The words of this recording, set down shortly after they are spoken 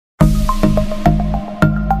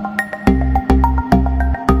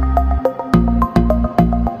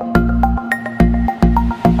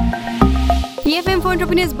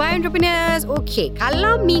entrepreneurs by entrepreneurs. Okey,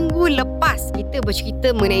 kalau minggu lepas kita bercerita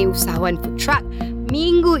mengenai usahawan food truck,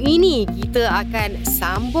 minggu ini kita akan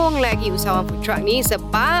sambung lagi usahawan food truck ni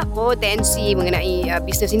sebab potensi mengenai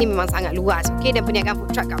bisnes ini memang sangat luas. Okey, dan perniagaan food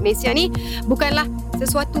truck kat Malaysia ni bukanlah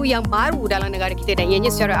sesuatu yang baru dalam negara kita, dan ianya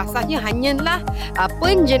secara asasnya hanyalah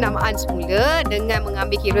penjenamaan semula dengan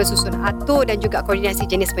mengambil kira susun atur dan juga koordinasi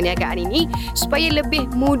jenis perniagaan ini supaya lebih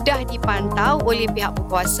mudah dipantau oleh pihak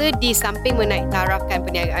berkuasa di samping menaik tarafkan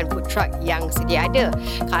perniagaan food truck yang sedia ada.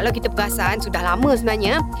 Kalau kita perasan, sudah lama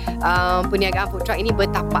sebenarnya perniagaan food truck ini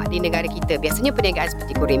bertapak di negara kita. Biasanya perniagaan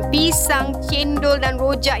seperti goreng pisang, cendol dan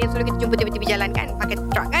rojak yang selalu kita jumpa tepi-tepi jalan kan, pakai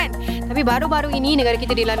truck kan. Tapi baru-baru ini negara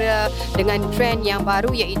kita dilanda dengan trend yang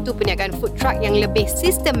baru, iaitu perniagaan food truck yang lebih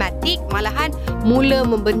sistematik, malahan mula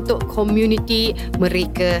membentuk komuniti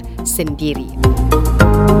mereka sendiri.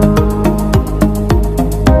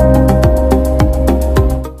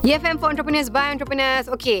 FM for entrepreneurs by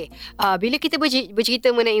entrepreneurs. Okey, bila kita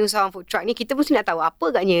bercerita mengenai usahawan food truck ni, kita mesti nak tahu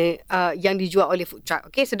apa agaknya yang dijual oleh food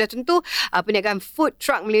truck. Okey, sudah tentu perniagaan food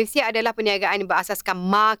truck Malaysia adalah perniagaan yang berasaskan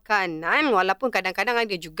makanan, walaupun kadang-kadang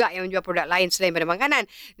ada juga yang menjual produk lain selain pada makanan.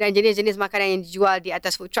 Dan jenis-jenis makanan yang dijual di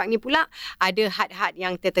atas food truck ni pula ada had-had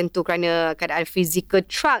yang tertentu kerana keadaan fizikal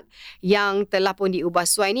truck yang telah pun diubah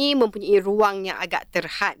sesuai ni mempunyai ruang yang agak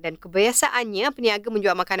terhad, dan kebiasaannya peniaga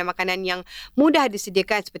menjual makanan-makanan yang mudah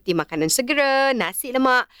disediakan seperti makanan segera, nasi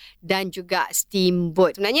lemak dan juga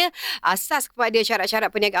steamboat. Sebenarnya asas kepada syarat-syarat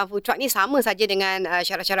perniagaan food truck ni sama saja dengan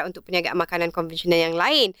syarat-syarat untuk perniagaan makanan konvensional yang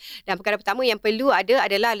lain. Dan perkara pertama yang perlu ada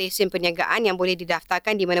adalah lesen perniagaan yang boleh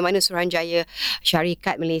didaftarkan di mana-mana Suruhanjaya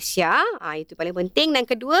Syarikat Malaysia. Itu paling penting. Dan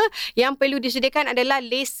kedua yang perlu disediakan adalah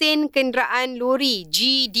lesen kenderaan lori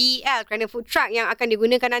GDL, kerana food truck yang akan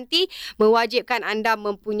digunakan nanti mewajibkan anda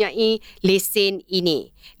mempunyai lesen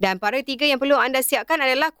ini. Dan perkara tiga yang perlu anda siapkan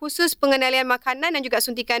adalah khusus pengendalian makanan dan juga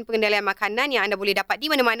suntikan pengendalian makanan yang anda boleh dapat di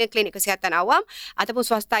mana-mana klinik kesihatan awam ataupun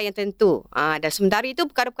swasta yang tentu. Dan sementara itu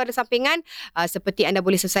perkara-perkara sampingan seperti anda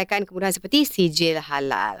boleh selesaikan kemudahan seperti sijil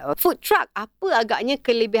halal. Food truck, apa agaknya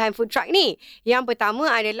kelebihan food truck ni? Yang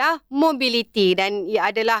pertama adalah mobility, dan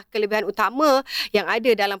ia adalah kelebihan utama yang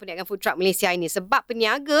ada dalam perniagaan food truck Malaysia ini, sebab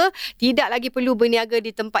peniaga tidak lagi perlu berniaga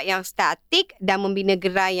di tempat yang statik dan membina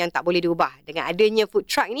gerai yang tak boleh diubah. Dengan adanya food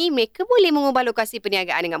truck ni, mereka boleh mengubah lokasi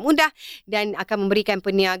perniagaan dengan mudah dan akan memberikan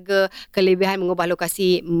peniaga kelebihan mengubah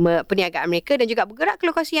lokasi perniagaan mereka dan juga bergerak ke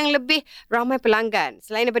lokasi yang lebih ramai pelanggan.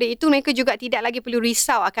 Selain daripada itu, mereka juga tidak lagi perlu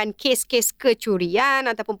risau akan kes-kes kecurian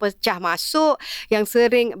ataupun pecah masuk yang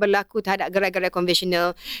sering berlaku terhadap gerai-gerai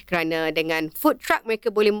konvensional, kerana dengan food truck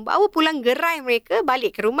mereka boleh membawa pulang gerai mereka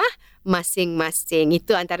balik ke rumah masing-masing.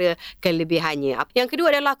 Itu antara kelebihannya. Yang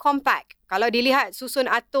kedua adalah compact. Kalau dilihat susun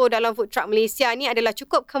atur dalam food truck Malaysia ni adalah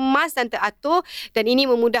cukup kemas dan teratur, dan ini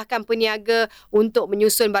memudahkan peniaga untuk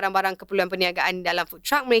menyusun barang-barang keperluan perniagaan dalam food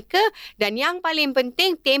truck mereka. Dan yang paling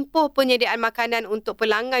penting, tempoh penyediaan makanan untuk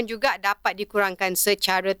pelanggan juga dapat dikurangkan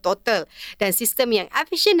secara total. Dan sistem yang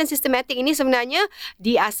efisien dan sistematik ini sebenarnya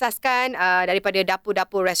diasaskan daripada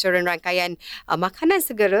dapur-dapur restoran rangkaian makanan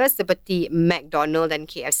segera seperti McDonald dan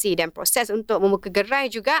KFC. Dan proses untuk membuka gerai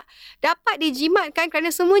juga dapat dijimatkan kerana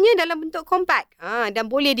semuanya dalam bentuk compact dan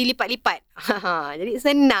boleh dilipat-lipat. Jadi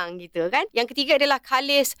senang gitu kan. Yang ketiga adalah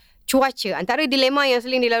kalis cuaca. Antara dilema yang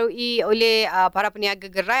sering dilalui oleh para peniaga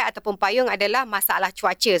gerai ataupun payung adalah masalah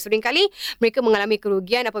cuaca. Seringkali mereka mengalami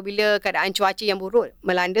kerugian apabila keadaan cuaca yang buruk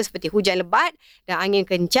melanda seperti hujan lebat dan angin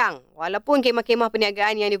kencang. Walaupun kemah-kemah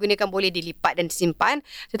perniagaan yang digunakan boleh dilipat dan disimpan,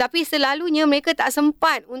 tetapi selalunya mereka tak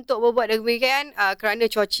sempat untuk berbuat demikian kerana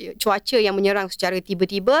cuaca yang menyerang secara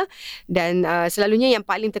tiba-tiba. Dan selalunya yang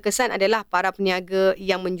paling terkesan adalah para peniaga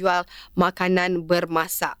yang menjual makanan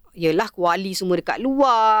bermasak. Yelah, kuali semua dekat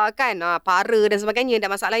luar kan, para dan sebagainya.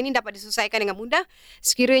 Dan masalah ini dapat diselesaikan dengan mudah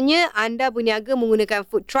sekiranya anda berniaga menggunakan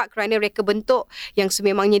food truck, kerana reka bentuk yang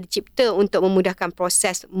sememangnya dicipta untuk memudahkan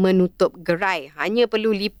proses menutup gerai. Hanya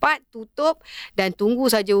perlu lipat, tutup dan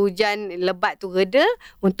tunggu saja hujan lebat tu reda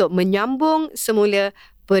untuk menyambung semula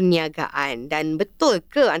perniagaan. Dan betul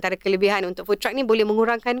ke antara kelebihan untuk food truck ni boleh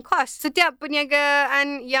mengurangkan kos? Setiap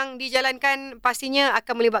perniagaan yang dijalankan pastinya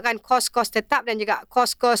akan melibatkan kos-kos tetap dan juga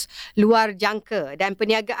kos-kos luar jangka. Dan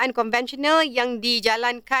perniagaan konvensional yang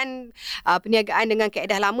dijalankan perniagaan dengan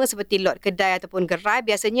kaedah lama seperti lot kedai ataupun gerai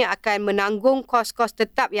biasanya akan menanggung kos-kos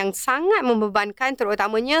tetap yang sangat membebankan,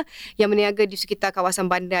 terutamanya yang berniaga di sekitar kawasan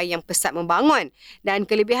bandar yang pesat membangun. Dan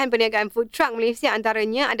kelebihan perniagaan food truck Malaysia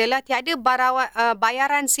antaranya adalah tiada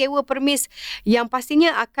bayaran sewa permis yang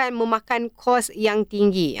pastinya akan memakan kos yang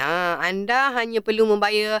tinggi. Anda hanya perlu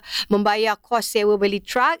membayar kos sewa beli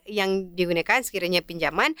truk yang digunakan sekiranya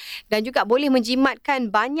pinjaman, dan juga boleh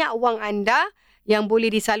menjimatkan banyak wang anda yang boleh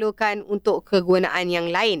disalurkan untuk kegunaan yang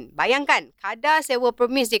lain. Bayangkan, kadar sewa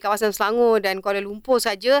permis di kawasan Selangor dan Kuala Lumpur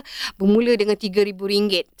saja bermula dengan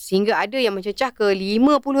RM3,000 sehingga ada yang mencecah ke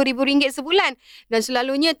RM50,000 sebulan. Dan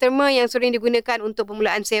selalunya terma yang sering digunakan untuk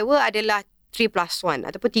permulaan sewa adalah 3+1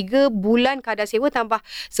 ataupun 3 bulan kadar sewa tambah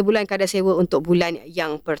sebulan kadar sewa untuk bulan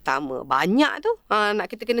yang pertama. Banyak tu.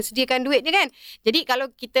 Nak kita kena sediakan duit je kan. Jadi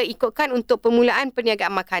kalau kita ikutkan untuk permulaan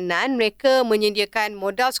perniagaan makanan, mereka menyediakan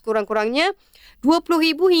modal sekurang-kurangnya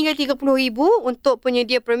RM20,000 hingga RM30,000 untuk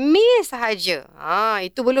penyedia permis sahaja.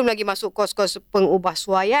 Itu belum lagi masuk kos-kos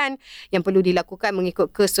pengubahsuaian yang perlu dilakukan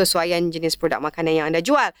mengikut kesesuaian jenis produk makanan yang anda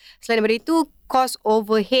jual. Selain daripada itu, kos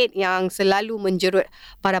overhead yang selalu menjerut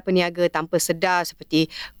para peniaga tanpa sedar seperti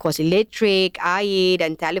kos elektrik, air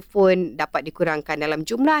dan telefon dapat dikurangkan dalam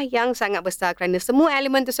jumlah yang sangat besar kerana semua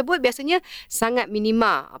elemen tersebut biasanya sangat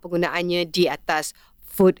minima penggunaannya di atas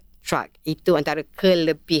food truck. Itu antara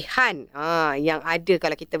kelebihan yang ada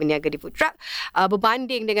kalau kita berniaga di food truck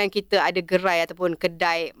berbanding dengan kita ada gerai ataupun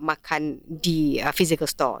kedai makan di physical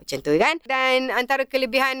store. Macam tu kan. Dan antara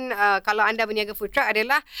kelebihan kalau anda berniaga food truck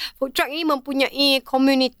adalah food truck ini mempunyai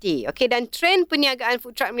community. Okay, dan trend perniagaan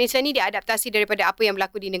food truck Malaysia ni diadaptasi daripada apa yang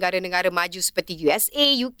berlaku di negara-negara maju seperti USA,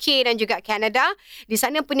 UK dan juga Canada. Di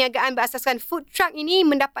sana perniagaan berasaskan food truck ini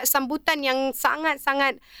mendapat sambutan yang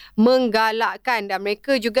sangat-sangat menggalakkan dan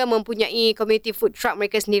mereka juga mempunyai community food truck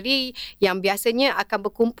mereka sendiri yang biasanya akan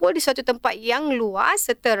berkumpul di suatu tempat yang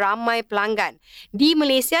luas serta ramai pelanggan. Di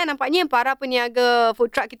Malaysia nampaknya para peniaga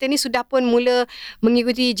food truck kita ni sudah pun mula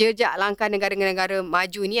mengikuti jejak langkah negara-negara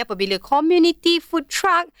maju ni apabila community food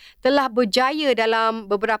truck telah berjaya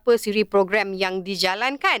dalam beberapa siri program yang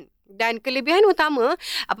dijalankan. Dan kelebihan utama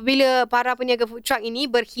apabila para peniaga food truck ini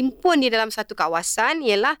berhimpun di dalam satu kawasan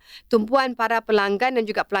ialah tumpuan para pelanggan dan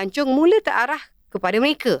juga pelancong mula terarah kepada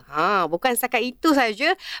mereka. Bukan setakat itu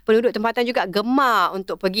saja, penduduk tempatan juga gemar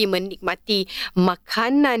untuk pergi menikmati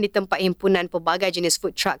makanan di tempat himpunan pelbagai jenis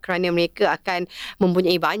food truck kerana mereka akan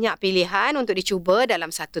mempunyai banyak pilihan untuk dicuba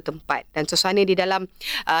dalam satu tempat. Dan suasana di dalam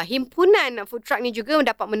himpunan food truck ni juga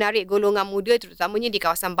dapat menarik golongan muda terutamanya di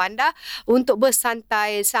kawasan bandar untuk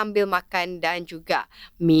bersantai sambil makan dan juga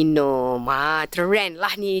minum. Trend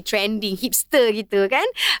lah ni, trending hipster gitu kan.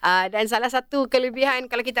 Dan salah satu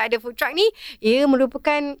kelebihan kalau kita ada food truck ni,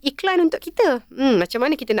 merupakan iklan untuk kita. Macam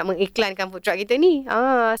mana kita nak mengiklankan food truck kita ni?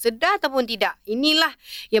 Sedar ataupun tidak? Inilah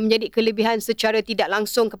yang menjadi kelebihan secara tidak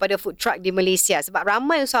langsung kepada food truck di Malaysia. Sebab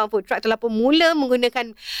ramai usahawan food truck telah pun mula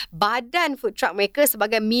menggunakan badan food truck mereka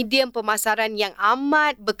sebagai medium pemasaran yang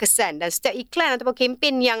amat berkesan. Dan setiap iklan ataupun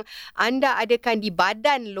kempen yang anda adakan di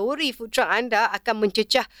badan lori food truck anda akan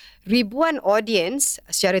mencecah ribuan audiens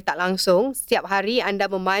secara tak langsung. Setiap hari anda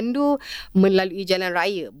memandu melalui jalan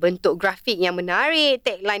raya. Bentuk grafik yang menarik,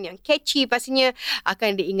 tagline yang catchy pastinya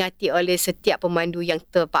akan diingati oleh setiap pemandu yang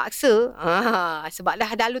terpaksa. Sebab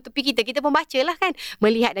dah lalu tepi kita pun baca lah kan,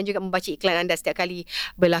 melihat dan juga membaca iklan anda setiap kali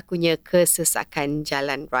berlakunya kesesakan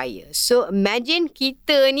jalan raya. So imagine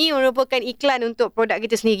kita ni merupakan iklan untuk produk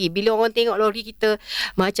kita sendiri. Bila orang tengok lori kita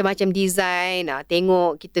macam-macam design,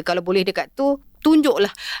 tengok kita kalau boleh dekat tu tunjuklah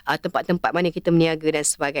tempat-tempat mana kita berniaga dan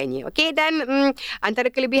sebagainya. Okey, dan antara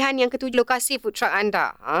kelebihan yang ketujuh, lokasi food truck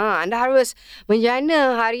anda. Anda harus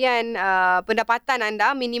menjana harian pendapatan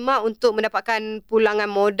anda minimal untuk mendapatkan pulangan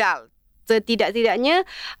modal. Setidak-tidaknya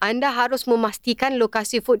anda harus memastikan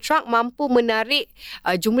lokasi food truck mampu menarik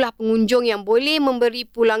jumlah pengunjung yang boleh memberi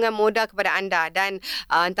pulangan modal kepada anda. Dan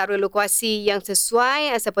antara lokasi yang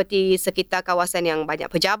sesuai seperti sekitar kawasan yang banyak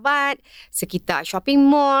pejabat, sekitar shopping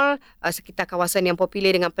mall, sekitar kawasan yang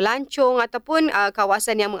popular dengan pelancong ataupun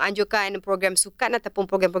kawasan yang menganjurkan program sukan ataupun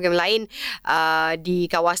program-program lain di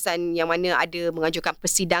kawasan yang mana ada menganjurkan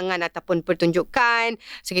persidangan ataupun pertunjukan,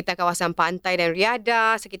 sekitar kawasan pantai dan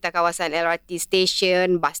riada, sekitar kawasan LRT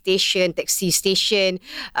station, bus station, taxi station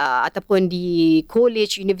ataupun di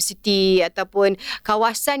college, universiti ataupun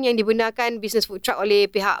kawasan yang digunakan bisnes food truck oleh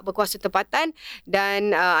pihak berkuasa tempatan.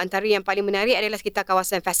 Dan antara yang paling menarik adalah sekitar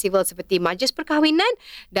kawasan festival seperti majlis perkahwinan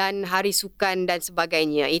dan hari sukan dan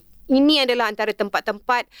sebagainya. Ini adalah antara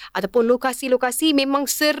tempat-tempat ataupun lokasi-lokasi memang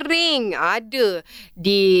sering ada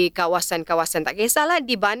di kawasan-kawasan, tak kisahlah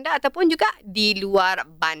di bandar ataupun juga di luar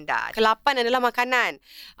bandar. Ke-8 adalah makanan.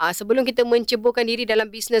 Sebelum kita menceburkan diri dalam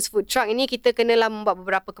bisnes food truck ini, kita kenalah membuat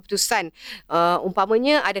beberapa keputusan.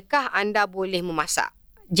 Umpamanya, adakah anda boleh memasak?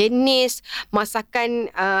 jenis masakan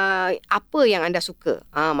apa yang anda suka.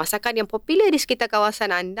 Masakan yang popular di sekitar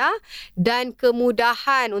kawasan anda dan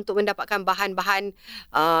kemudahan untuk mendapatkan bahan-bahan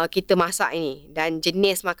kita masak ini. Dan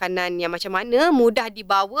jenis makanan yang macam mana mudah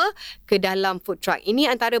dibawa ke dalam food truck. Ini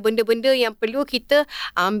antara benda-benda yang perlu kita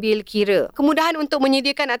ambil kira. Kemudahan untuk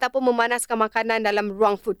menyediakan ataupun memanaskan makanan dalam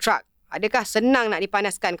ruang food truck. Adakah senang nak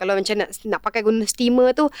dipanaskan? Kalau macam nak pakai guna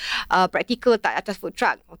steamer tu, praktikal tak atas food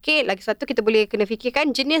truck? Okey, lagi satu kita boleh kena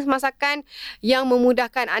fikirkan jenis masakan yang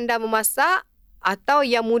memudahkan anda memasak atau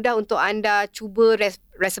yang mudah untuk anda cuba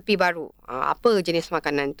resepi baru. Apa jenis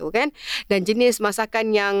makanan tu kan? Dan jenis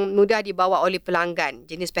masakan yang mudah dibawa oleh pelanggan,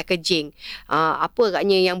 jenis packaging. Apa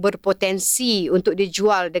agaknya yang berpotensi untuk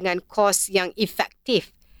dijual dengan kos yang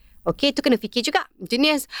efektif. Okey, itu kena fikir juga.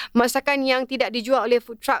 Jenis masakan yang tidak dijual oleh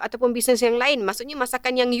food truck ataupun bisnes yang lain. Maksudnya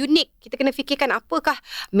masakan yang unik. Kita kena fikirkan apakah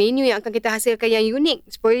menu yang akan kita hasilkan yang unik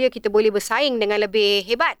supaya kita boleh bersaing dengan lebih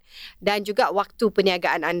hebat. Dan juga waktu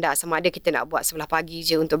perniagaan anda. Sama ada kita nak buat sebelah pagi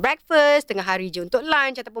je untuk breakfast, tengah hari je untuk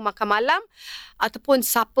lunch ataupun makan malam ataupun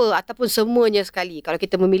supper ataupun semuanya sekali. Kalau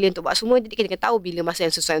kita memilih untuk buat semua, jadi kita kena tahu bila masa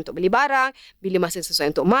yang sesuai untuk beli barang, bila masa yang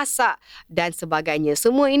sesuai untuk masak dan sebagainya.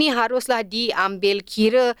 Semua ini haruslah diambil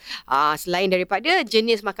kira selain daripada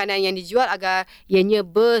jenis makanan yang dijual agar ianya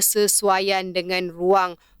bersesuaian dengan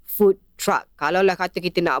ruang food truck. Kalaulah kata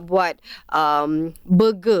kita nak buat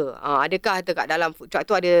burger, adakah dekat dalam food truck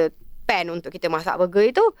tu ada pan untuk kita masak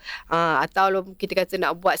burger itu? Atau kita kata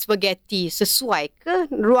nak buat spaghetti, sesuai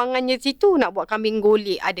ke ruangannya situ? Nak buat kambing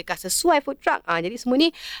golek, adakah sesuai food truck? Jadi semua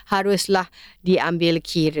ni haruslah diambil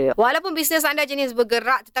kira. Walaupun bisnes anda jenis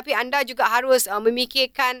bergerak, tetapi anda juga harus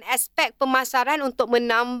memikirkan aspek pemasaran untuk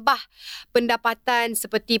menambah pendapatan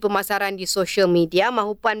seperti pemasaran di social media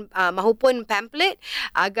mahupun pamphlet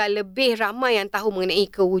agar lebih ramai yang tahu mengenai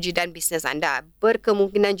kewujudan bisnes anda.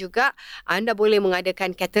 Berkemungkinan juga anda boleh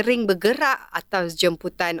mengadakan catering bergerak atau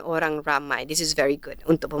jemputan orang ramai. This is very good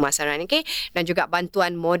untuk pemasaran, okay? Dan juga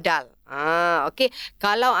bantuan modal. Okey.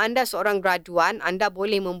 Kalau anda seorang graduan, anda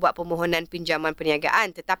boleh membuat permohonan pinjaman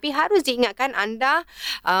perniagaan, tetapi harus diingatkan anda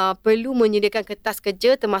perlu menyediakan kertas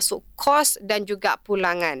kerja termasuk kos dan juga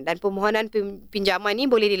pulangan. Dan permohonan pinjaman ni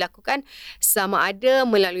boleh dilakukan sama ada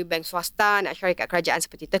melalui bank swasta, nak syarikat kerajaan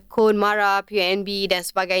seperti Tekun, Mara, PNB dan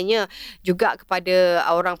sebagainya, juga kepada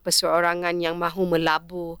orang perseorangan yang mahu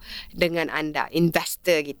melabur dengan anda,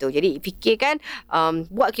 investor gitu. Jadi fikirkan,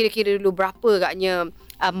 buat kira-kira dulu berapa agaknya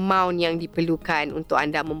amount yang diperlukan untuk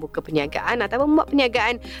anda membuka perniagaan atau membuat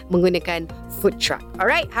perniagaan menggunakan food truck.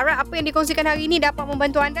 Alright, harap apa yang dikongsikan hari ini dapat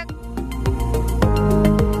membantu anda.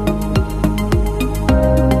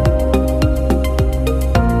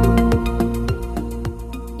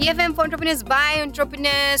 EFM for Entrepreneurs by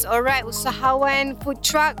Entrepreneurs. Alright, usahawan food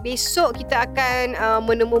truck. Besok kita akan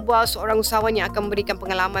menemu bual seorang usahawan yang akan memberikan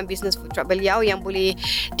pengalaman bisnes food truck beliau yang boleh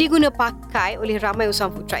diguna pakai oleh ramai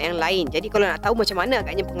usahawan food truck yang lain. Jadi kalau nak tahu macam mana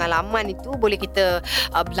agaknya pengalaman itu, boleh kita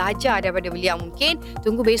belajar daripada beliau mungkin.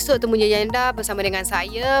 Tunggu besok temu janji anda bersama dengan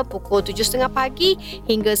saya pukul 7.30 pagi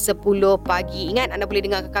hingga 10 pagi. Ingat, anda boleh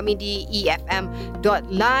dengar kami di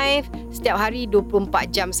ep90.live setiap hari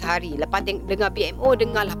 24 jam sehari. Lepas dengar BMO,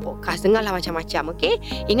 dengarlah podcast, dengarlah macam-macam, okey?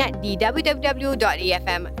 Ingat di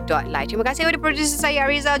www.efm.live. Terima kasih kepada producer saya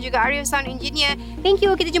Arizal, juga Arif Sound Engineer. Thank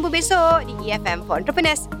you. Kita jumpa besok di EFM for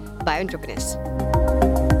Entrepreneurs by Entrepreneurs.